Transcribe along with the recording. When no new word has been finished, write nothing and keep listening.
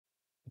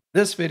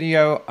This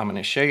video, I'm going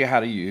to show you how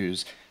to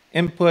use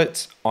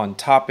inputs on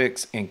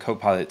topics in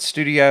Copilot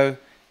Studio.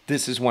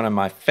 This is one of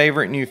my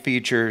favorite new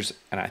features,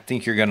 and I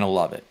think you're going to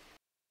love it.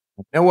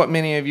 I know what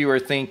many of you are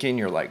thinking.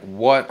 You're like,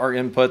 what are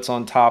inputs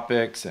on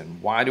topics,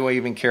 and why do I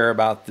even care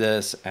about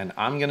this? And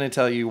I'm going to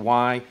tell you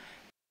why.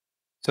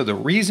 So the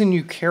reason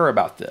you care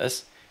about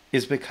this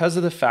is because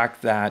of the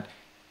fact that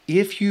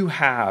if you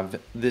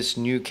have this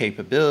new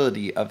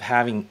capability of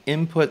having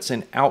inputs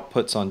and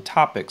outputs on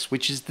topics,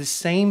 which is the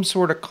same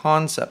sort of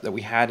concept that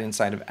we had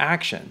inside of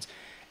actions,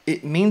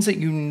 it means that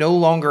you no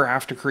longer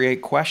have to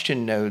create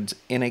question nodes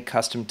in a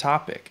custom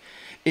topic.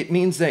 It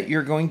means that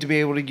you're going to be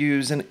able to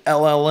use an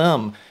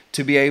LLM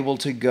to be able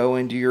to go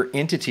into your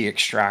entity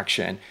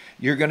extraction.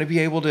 You're going to be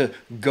able to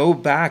go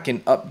back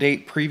and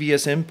update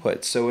previous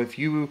inputs. So if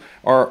you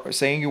are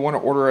saying you want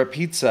to order a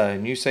pizza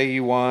and you say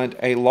you want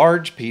a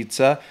large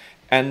pizza,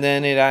 and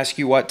then it asks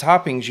you what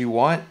toppings you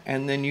want,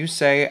 and then you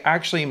say,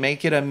 actually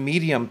make it a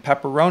medium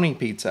pepperoni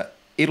pizza.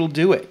 It'll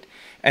do it.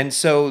 And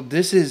so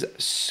this is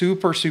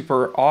super,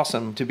 super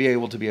awesome to be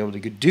able to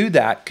do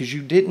that because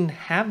you didn't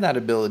have that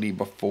ability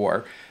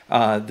before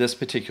this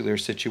particular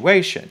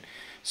situation.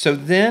 So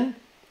then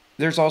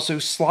there's also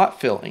slot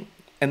filling.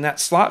 And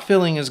that slot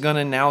filling is going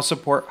to now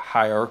support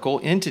hierarchical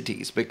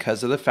entities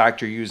because of the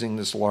fact you're using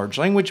this large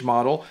language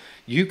model.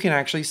 You can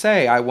actually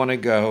say, I want to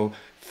go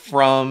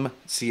from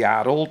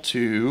Seattle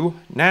to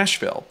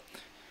Nashville.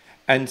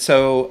 And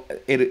so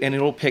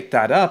it'll pick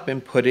that up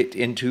and put it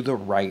into the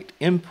right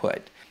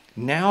input.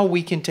 Now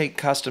we can take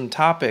custom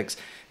topics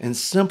and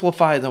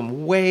simplify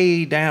them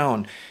way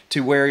down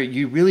to where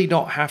you really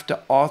don't have to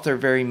author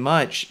very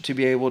much to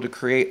be able to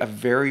create a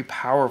very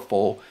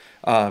powerful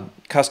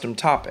custom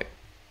topic.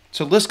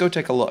 So let's go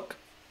take a look.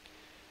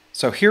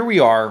 So here we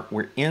are,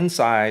 we're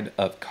inside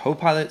of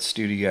Copilot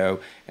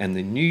Studio and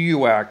the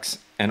new UX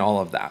and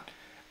all of that.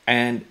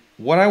 And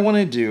what I want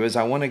to do is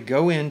I want to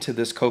go into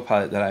this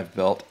Copilot that I've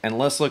built and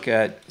let's look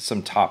at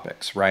some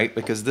topics, right?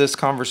 Because this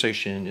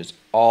conversation is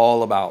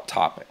all about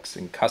topics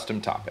and custom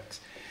topics.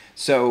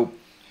 So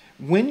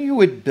when you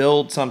would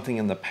build something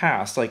in the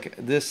past, like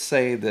this,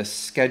 say this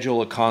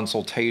schedule a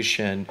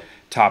consultation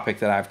topic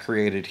that I've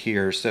created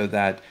here so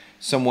that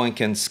someone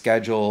can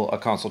schedule a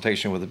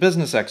consultation with a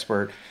business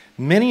expert,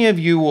 many of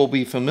you will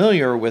be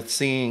familiar with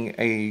seeing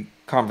a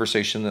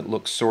conversation that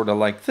looks sort of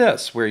like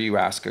this, where you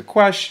ask a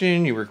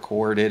question, you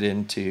record it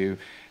into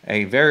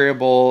a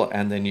variable,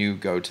 and then you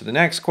go to the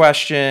next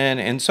question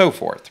and so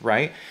forth,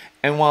 right?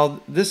 And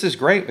while this is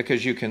great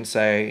because you can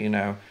say,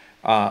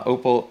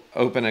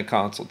 open a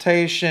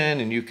consultation,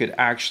 and you could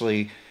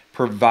actually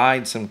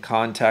provide some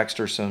context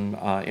or some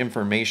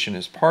information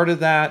as part of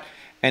that,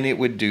 and it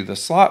would do the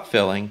slot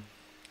filling.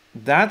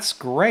 That's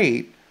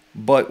great,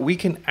 but we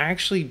can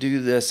actually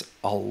do this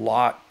a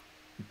lot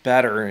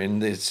better in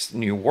this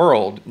new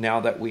world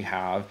now that we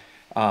have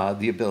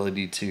the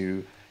ability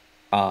to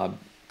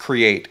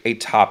create a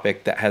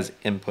topic that has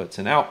inputs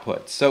and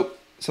outputs. So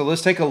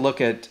let's take a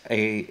look at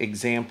an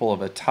example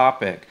of a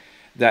topic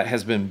that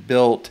has been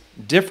built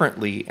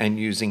differently and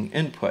using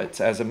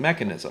inputs as a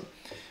mechanism.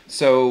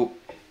 So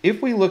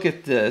if we look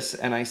at this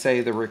and I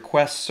say the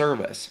request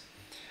service,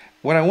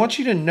 what I want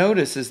you to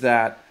notice is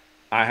that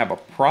I have a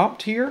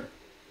prompt here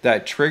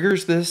that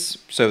triggers this,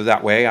 so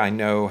that way I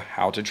know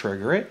how to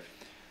trigger it.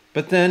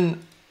 But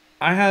then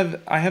I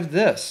have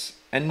this,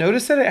 and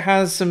notice that it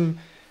has some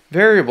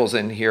variables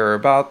in here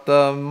about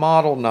the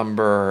model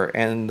number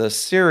and the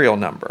serial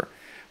number,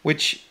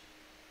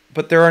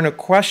 but there are no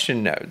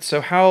question nodes. So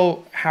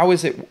how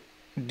is it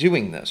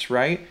doing this,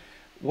 right?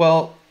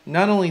 Well,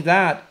 not only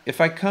that,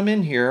 if I come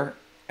in here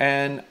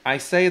and I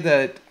say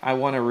that I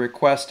want to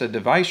request a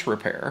device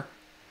repair,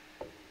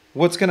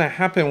 what's going to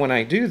happen when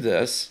I do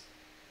this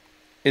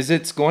is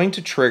it's going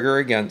to trigger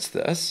against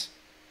this.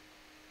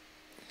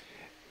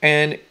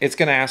 And it's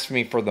going to ask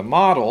me for the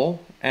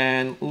model.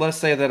 And let's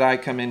say that I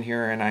come in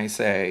here and I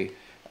say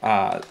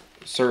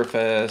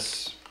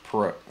Surface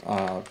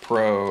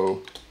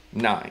Pro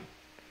 9,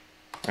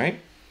 right?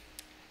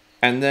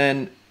 And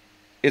then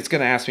it's going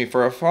to ask me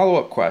for a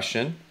follow-up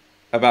question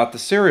about the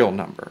serial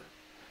number.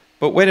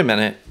 But wait a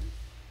minute.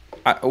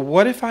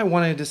 What if I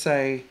wanted to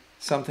say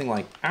something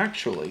like,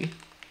 actually,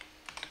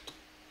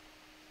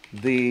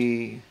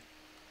 the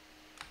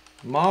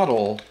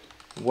model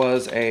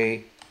was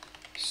a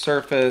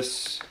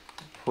Surface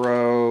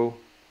Pro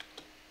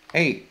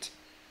 8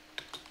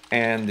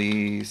 and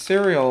the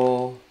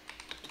serial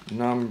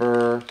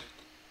number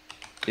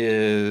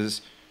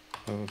is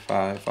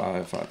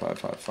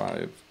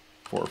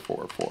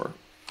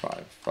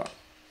 55555544455,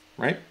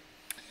 right?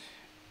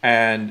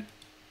 And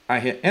I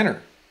hit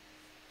enter.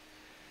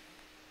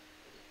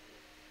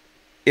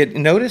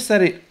 Notice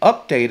that it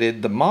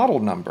updated the model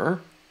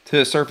number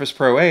to Surface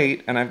Pro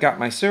 8, and I've got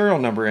my serial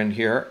number in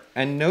here,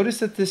 and notice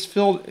that this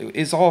field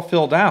is all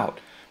filled out.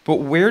 But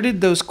where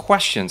did those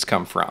questions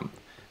come from,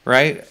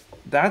 right?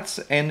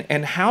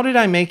 And how did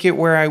I make it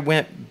where I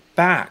went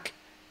back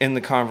in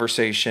the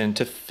conversation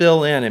to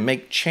fill in and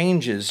make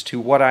changes to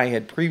what I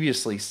had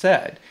previously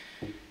said?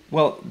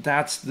 Well,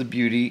 that's the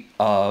beauty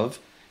of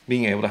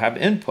being able to have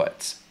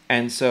inputs.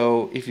 And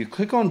so if you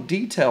click on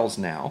details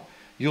now,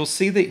 you'll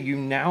see that you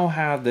now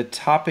have the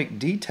topic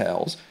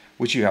details,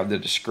 which you have the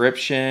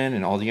description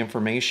and all the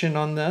information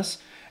on this.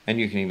 And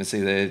you can even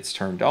see that it's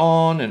turned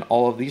on and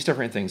all of these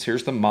different things.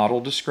 Here's the model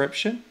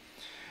description.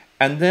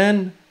 And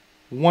then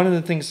one of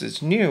the things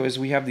that's new is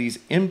we have these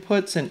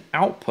inputs and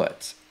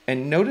outputs.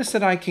 And notice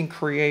that I can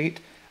create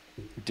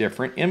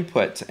different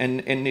inputs.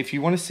 And if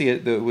you want to see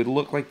it, it would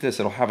look like this.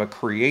 It'll have a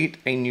create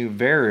a new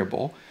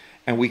variable,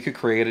 and we could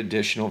create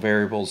additional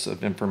variables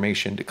of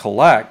information to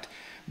collect.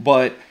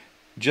 But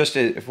just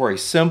for a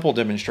simple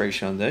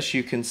demonstration on this,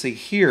 you can see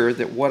here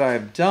that what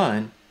I've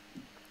done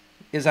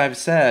is I've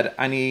said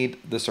I need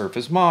the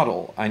surface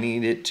model. I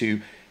need it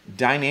to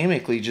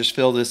dynamically just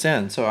fill this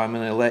in. So I'm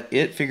going to let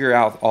it figure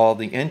out all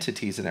the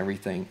entities and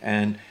everything.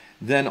 And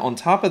then on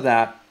top of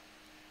that,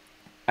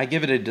 I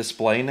give it a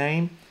display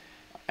name,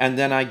 and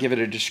then I give it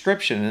a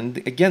description. And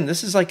again,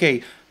 this is like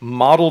a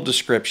model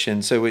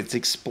description. So it's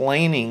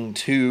explaining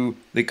to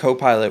the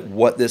Copilot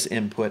what this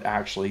input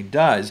actually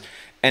does.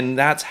 And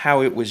that's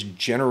how it was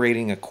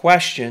generating a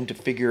question to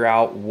figure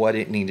out what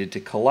it needed to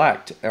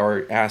collect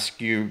or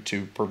ask you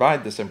to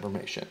provide this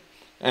information.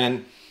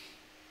 And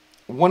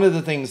one of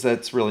the things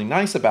that's really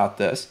nice about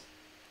this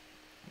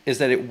is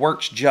that it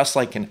works just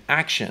like an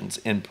actions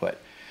input.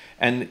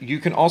 And you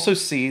can also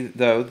see,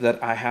 though,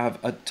 that I have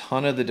a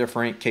ton of the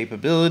different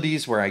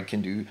capabilities where I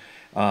can do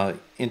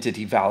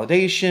entity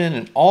validation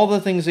and all the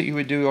things that you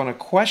would do on a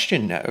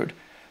question node,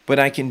 but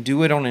I can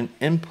do it on an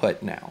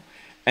input now.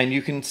 And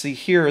you can see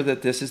here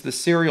that this is the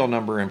serial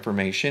number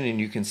information, and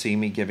you can see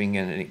me giving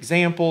it an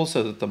example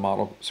so that the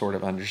model sort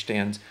of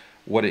understands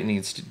what it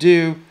needs to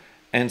do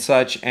and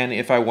such. And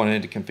if I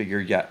wanted to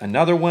configure yet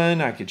another one,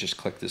 I could just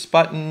click this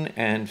button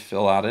and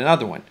fill out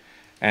another one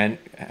and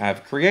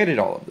have created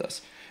all of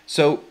this.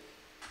 So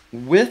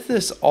with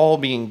this all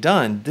being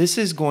done, this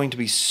is going to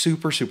be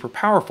super, super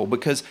powerful,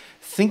 because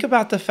think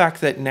about the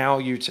fact that now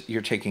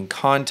you're taking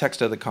context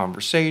of the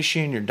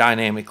conversation, you're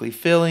dynamically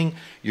filling,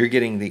 you're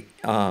getting the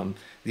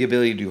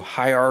ability to do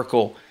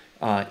hierarchical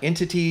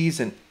entities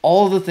and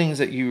all the things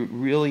that you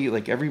really,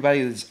 like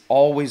everybody that's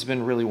always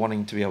been really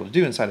wanting to be able to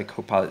do inside of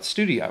Copilot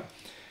Studio.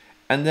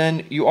 And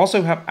then you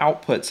also have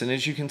outputs. And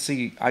as you can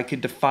see, I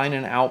could define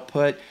an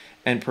output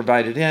and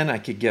provide it in. I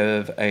could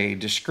give a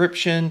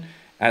description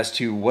as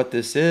to what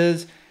this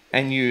is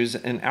and use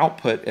an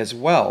output as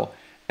well.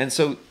 And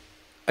so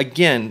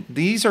again,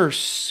 these are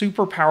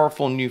super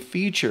powerful new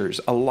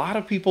features. A lot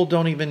of people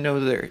don't even know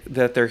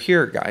that they're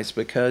here, guys,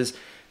 because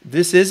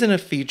this isn't a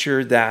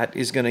feature that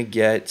is going to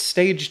get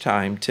stage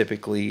time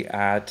typically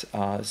at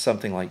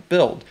something like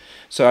Build.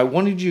 So I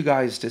wanted you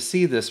guys to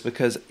see this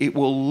because it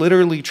will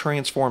literally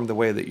transform the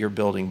way that you're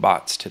building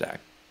bots today.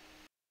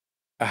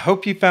 I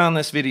hope you found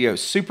this video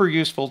super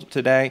useful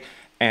today,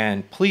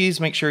 and please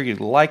make sure you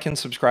like and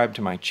subscribe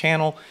to my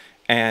channel.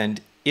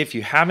 And if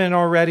you haven't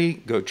already,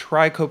 go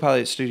try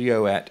Copilot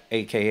Studio at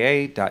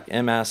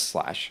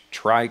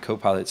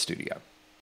aka.ms/trycopilotstudio.